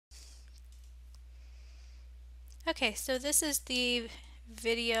Okay, so this is the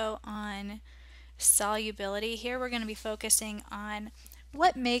video on solubility. Here we're going to be focusing on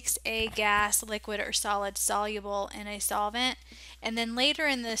what makes a gas, liquid, or solid soluble in a solvent. And then later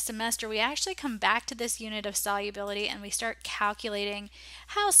in the semester, we actually come back to this unit of solubility and we start calculating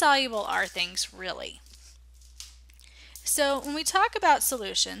how soluble are things really. So when we talk about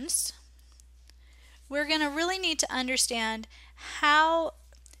solutions, we're going to really need to understand how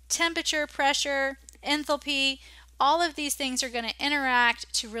temperature, pressure, enthalpy, all of these things are going to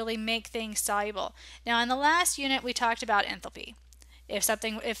interact to really make things soluble. Now in the last unit we talked about enthalpy.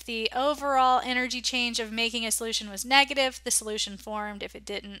 If the overall energy change of making a solution was negative, the solution formed. If it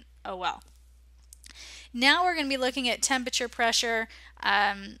didn't, oh well. Now we're going to be looking at temperature, pressure,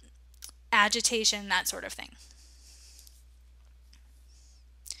 agitation, that sort of thing.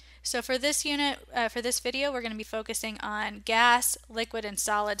 So for this unit, for this video, we're going to be focusing on gas, liquid, and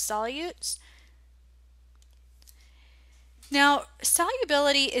solid solutes. Now,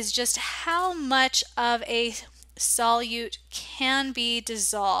 solubility is just how much of a solute can be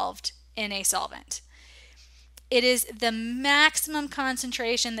dissolved in a solvent. It is the maximum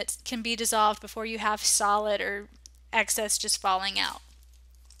concentration that can be dissolved before you have solid or excess just falling out,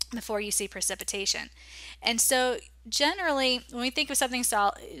 before you see precipitation. And so generally, when we think of something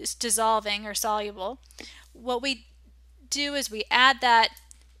dissolving or soluble, what we do is we add that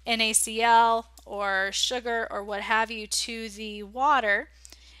NaCl or sugar or what have you to the water,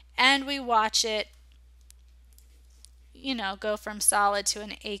 and we watch it, go from solid to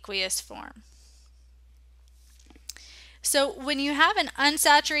an aqueous form. So when you have an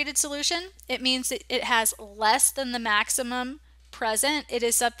unsaturated solution, it means that it has less than the maximum present. It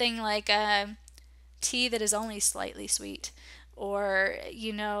is something like a tea that is only slightly sweet, or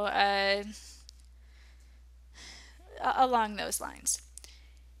along those lines.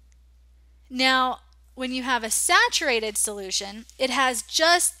 Now when you have a saturated solution, it has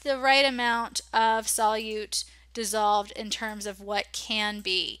just the right amount of solute dissolved in terms of what can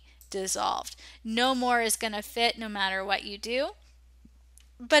be dissolved. No more is going to fit no matter what you do,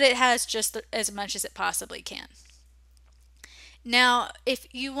 but it has just as much as it possibly can. Now, if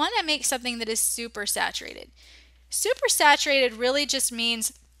you want to make something that is supersaturated really just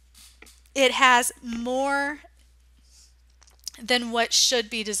means it has more than what should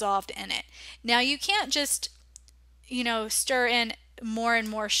be dissolved in it. Now, you can't just, stir in more and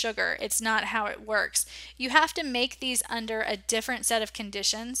more sugar. It's not how it works. You have to make these under a different set of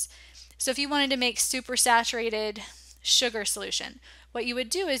conditions. So if you wanted to make supersaturated sugar solution, what you would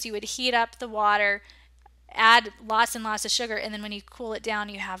do is you would heat up the water, add lots and lots of sugar, and then when you cool it down,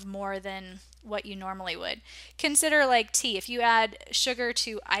 you have more than what you normally would. Consider like tea. If you add sugar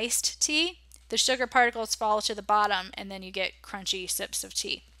to iced tea, the sugar particles fall to the bottom, and then you get crunchy sips of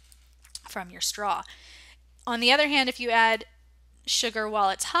tea from your straw. On the other hand, if you add sugar while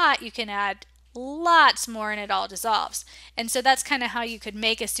it's hot, you can add lots more and it all dissolves. And so that's kind of how you could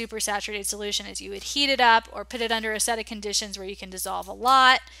make a supersaturated solution, is you would heat it up or put it under a set of conditions where you can dissolve a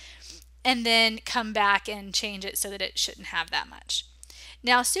lot, and then come back and change it so that it shouldn't have that much.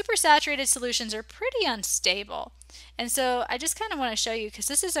 Now, supersaturated solutions are pretty unstable. And so I just kind of want to show you, because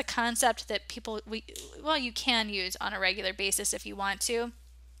this is a concept that you can use on a regular basis if you want to.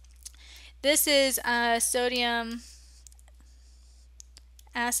 This is sodium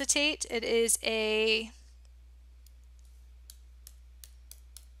acetate. It is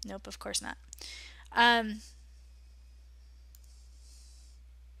nope, of course not.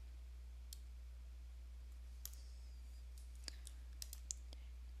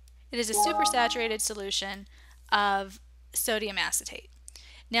 It is a supersaturated solution of sodium acetate.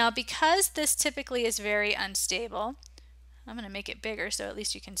 Now, because this typically is very unstable, I'm going to make it bigger so at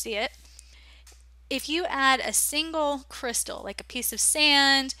least you can see it. If you add a single crystal, like a piece of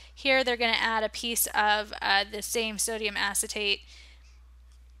sand, here they're going to add a piece of the same sodium acetate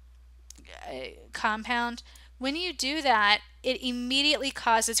compound. When you do that, it immediately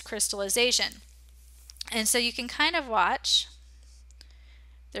causes crystallization. And so you can kind of watch.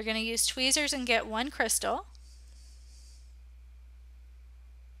 They're going to use tweezers and get one crystal.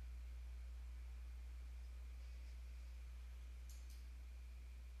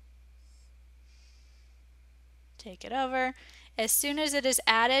 Take it over. As soon as it is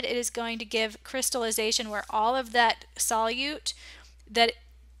added, it is going to give crystallization where all of that solute, that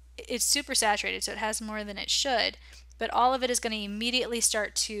it's supersaturated, so it has more than it should, but all of it is going to immediately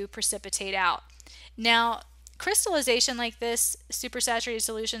start to precipitate out. Now, crystallization like this, supersaturated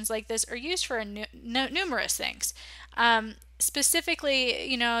solutions like this, are used for numerous things.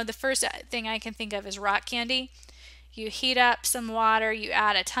 Specifically, the first thing I can think of is rock candy. You heat up some water, you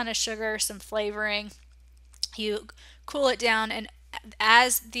add a ton of sugar, some flavoring, You cool it down, and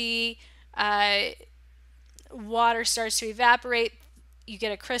as the water starts to evaporate, you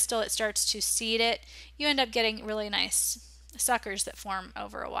get a crystal, it starts to seed it. You end up getting really nice suckers that form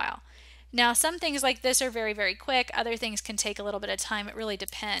over a while. Now, some things like this are very, very quick. Other things can take a little bit of time. It really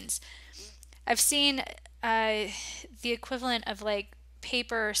depends. I've seen the equivalent of like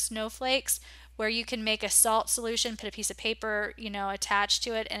paper snowflakes, where you can make a salt solution, put a piece of paper, attached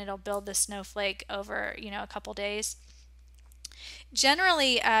to it, and it'll build the snowflake over, a couple days.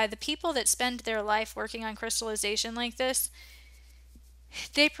 Generally, the people that spend their life working on crystallization like this,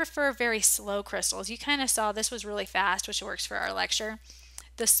 they prefer very slow crystals. You kind of saw this was really fast, which works for our lecture.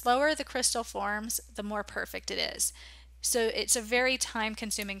 The slower the crystal forms, the more perfect it is. So it's a very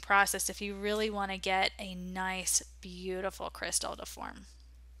time-consuming process if you really want to get a nice, beautiful crystal to form.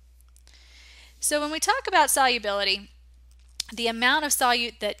 So when we talk about solubility, the amount of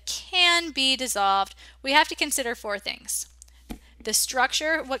solute that can be dissolved, we have to consider four things. The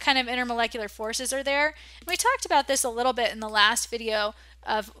structure, what kind of intermolecular forces are there. And we talked about this a little bit in the last video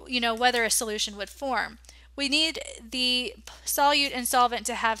of, whether a solution would form. We need the solute and solvent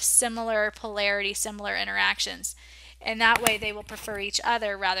to have similar polarity, similar interactions. And that way they will prefer each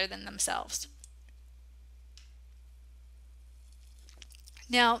other rather than themselves.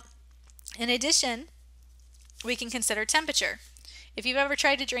 Now, in addition, we can consider temperature. If you've ever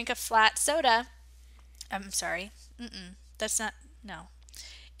tried to drink a flat soda,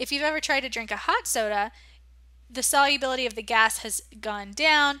 If you've ever tried to drink a hot soda, the solubility of the gas has gone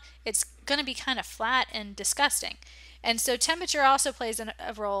down. It's going to be kind of flat and disgusting. And so temperature also plays a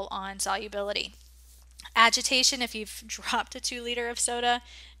role on solubility. Agitation, if you've dropped a 2-liter of soda,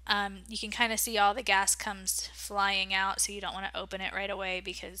 you can kind of see all the gas comes flying out, so you don't want to open it right away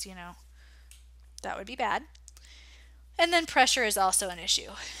because, that would be bad. And then pressure is also an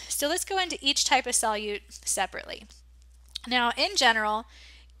issue. So let's go into each type of solute separately. Now, in general,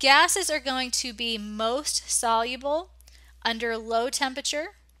 gases are going to be most soluble under low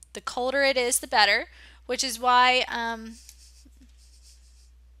temperature. The colder it is, the better, which is why,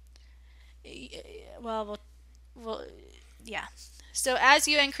 So as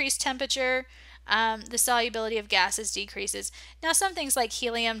you increase temperature, the solubility of gases decreases. Now, some things like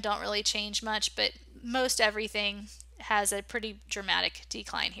helium don't really change much, but most everything has a pretty dramatic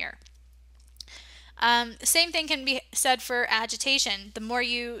decline here. Same thing can be said for agitation. The more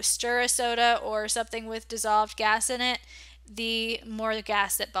you stir a soda or something with dissolved gas in it, the more the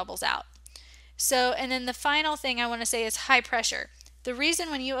gas that bubbles out. So, and then the final thing I want to say is high pressure. The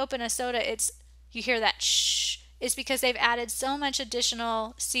reason when you open a soda, you hear that shh, is because they've added so much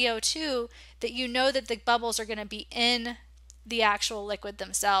additional CO2 that you know that the bubbles are going to be in the actual liquid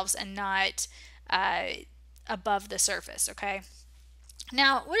themselves and not above the surface, okay?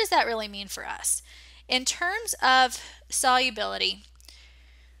 Now, what does that really mean for us? In terms of solubility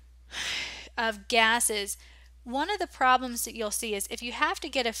of gases, one of the problems that you'll see is if you have to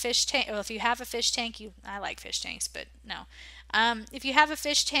get a fish tank, well, if you have a fish tank, I like fish tanks, but no. If you have a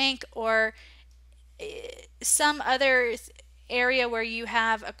fish tank or some other area where you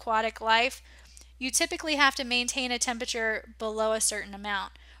have aquatic life, you typically have to maintain a temperature below a certain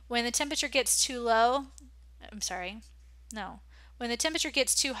amount. When the temperature gets too low, when the temperature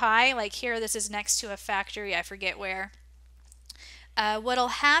gets too high, like here, this is next to a factory, I forget where, what'll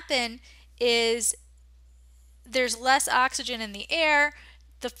happen is there's less oxygen in the air,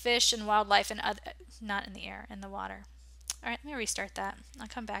 the fish and wildlife, and not in the air, in the water. All right, let me restart that. I'll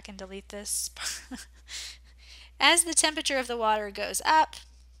come back and delete this. As the temperature of the water goes up,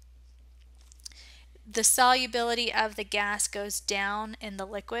 the solubility of the gas goes down in the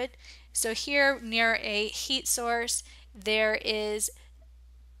liquid. So here near a heat source, it's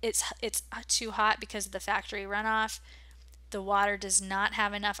too hot because of the factory runoff. The water does not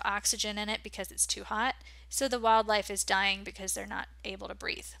have enough oxygen in it because it's too hot. So the wildlife is dying because they're not able to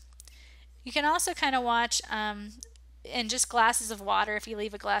breathe. You can also kind of watch in just glasses of water. If you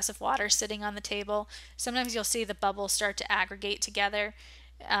leave a glass of water sitting on the table, sometimes you'll see the bubbles start to aggregate together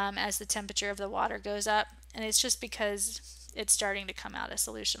as the temperature of the water goes up. And it's just because it's starting to come out of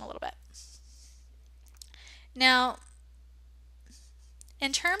solution a little bit. Now,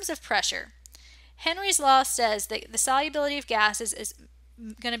 in terms of pressure, Henry's law says that the solubility of gases is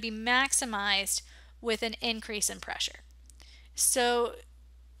going to be maximized with an increase in pressure. So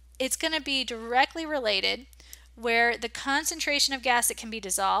it's going to be directly related where the concentration of gas that can be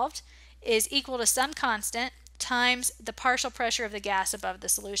dissolved is equal to some constant times the partial pressure of the gas above the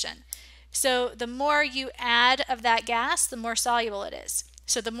solution. So the more you add of that gas, the more soluble it is.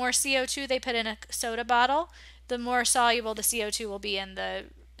 So the more CO2 they put in a soda bottle, the more soluble the CO2 will be in the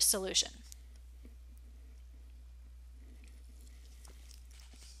solution.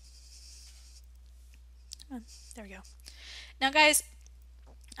 There we go. Now guys,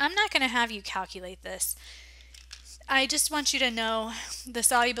 I'm not going to have you calculate this. I just want you to know the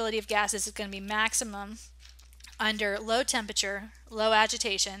solubility of gases is going to be maximum under low temperature, low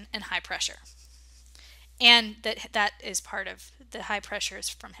agitation, and high pressure. And that is part of the high pressure is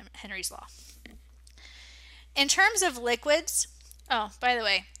from Henry's law. In terms of liquids, oh, by the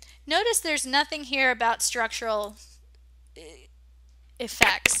way, notice there's nothing here about structural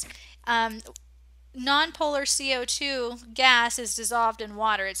effects. Nonpolar CO2 gas is dissolved in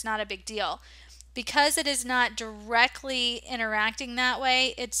water. It's not a big deal. Because it is not directly interacting that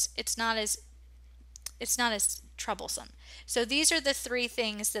way, it's not as troublesome. So these are the three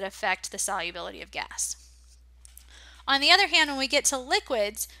things that affect the solubility of gas. On the other hand, when we get to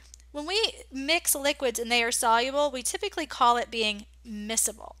liquids, when we mix liquids and they are soluble, we typically call it being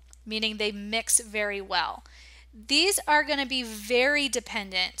miscible, meaning they mix very well. These are going to be very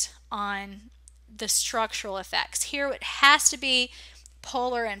dependent on the structural effects. Here it has to be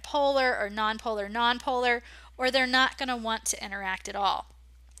polar and polar, or nonpolar, or they're not going to want to interact at all.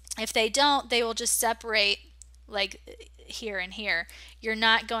 If they don't, they will just separate like here and here. You're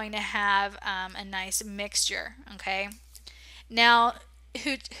not going to have a nice mixture, okay? Now,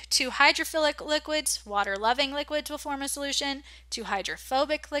 two hydrophilic liquids, water-loving liquids will form a solution. Two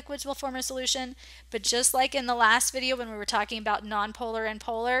hydrophobic liquids will form a solution. But just like in the last video when we were talking about nonpolar and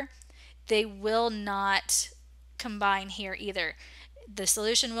polar, they will not combine here either. The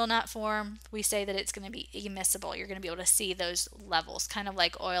solution will not form. We say that it's going to be immiscible. You're going to be able to see those levels, kind of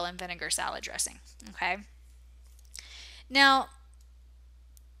like oil and vinegar salad dressing, okay? Now,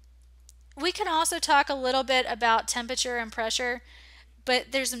 we can also talk a little bit about temperature and pressure,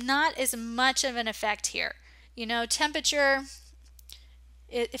 but there's not as much of an effect here. You know, temperature,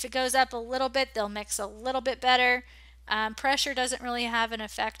 if it goes up a little bit, they'll mix a little bit better. Pressure doesn't really have an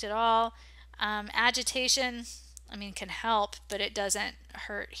effect at all. Agitation, I mean, can help, but it doesn't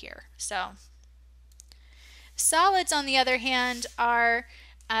hurt here. So, solids, on the other hand, are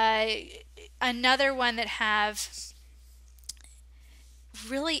another one that have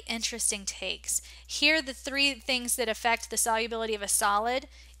really interesting takes. Here, the three things that affect the solubility of a solid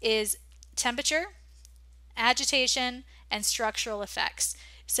is temperature, agitation, and structural effects.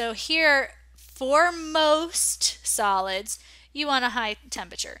 So here, for most solids, you want a high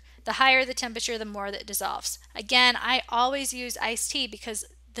temperature. The higher the temperature, the more that dissolves. Again, I always use iced tea because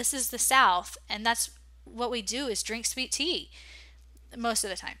this is the South, and that's what we do is drink sweet tea most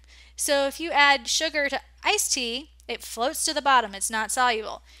of the time. So if you add sugar to iced tea, it floats to the bottom. It's not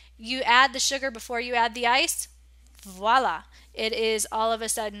soluble. You add the sugar before you add the ice, voila. It is all of a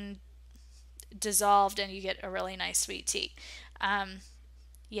sudden dissolved and you get a really nice sweet tea.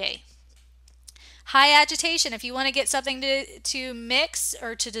 Yay. High agitation. If you want to get something to mix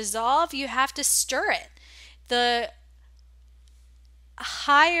or to dissolve, you have to stir it. The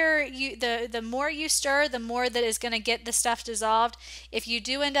higher the more you stir, the more that is going to get the stuff dissolved. If you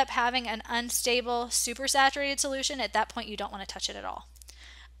do end up having an unstable supersaturated solution, at that point you don't want to touch it at all.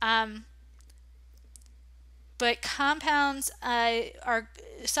 But compounds are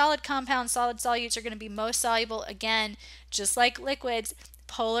solid compounds, solid solutes are going to be most soluble, again, just like liquids.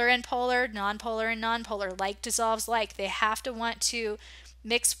 Polar and polar, nonpolar and nonpolar, like dissolves like. They have to want to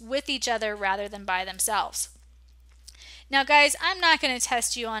mix with each other rather than by themselves. Now guys, I'm not going to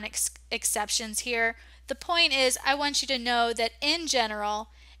test you on exceptions here. The point is I want you to know that in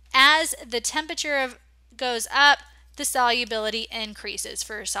general, as the temperature goes up, the solubility increases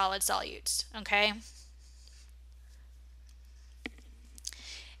for solid solutes, okay?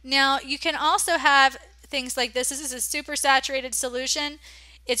 Now you can also have things like this. This is a supersaturated solution.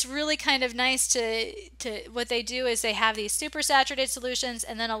 It's really kind of nice to what they do is they have these supersaturated solutions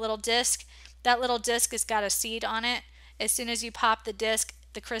and then a little disc. That little disc has got a seed on it. As soon as you pop the disc,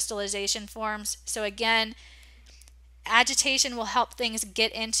 the crystallization forms. So again, agitation will help things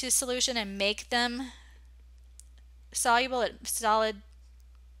get into solution and make them soluble. Solid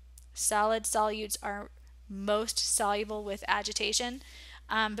solutes are most soluble with agitation.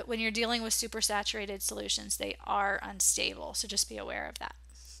 But when you're dealing with supersaturated solutions, they are unstable. So just be aware of that.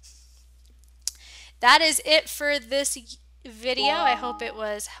 That is it for this video. I hope it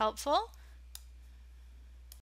was helpful.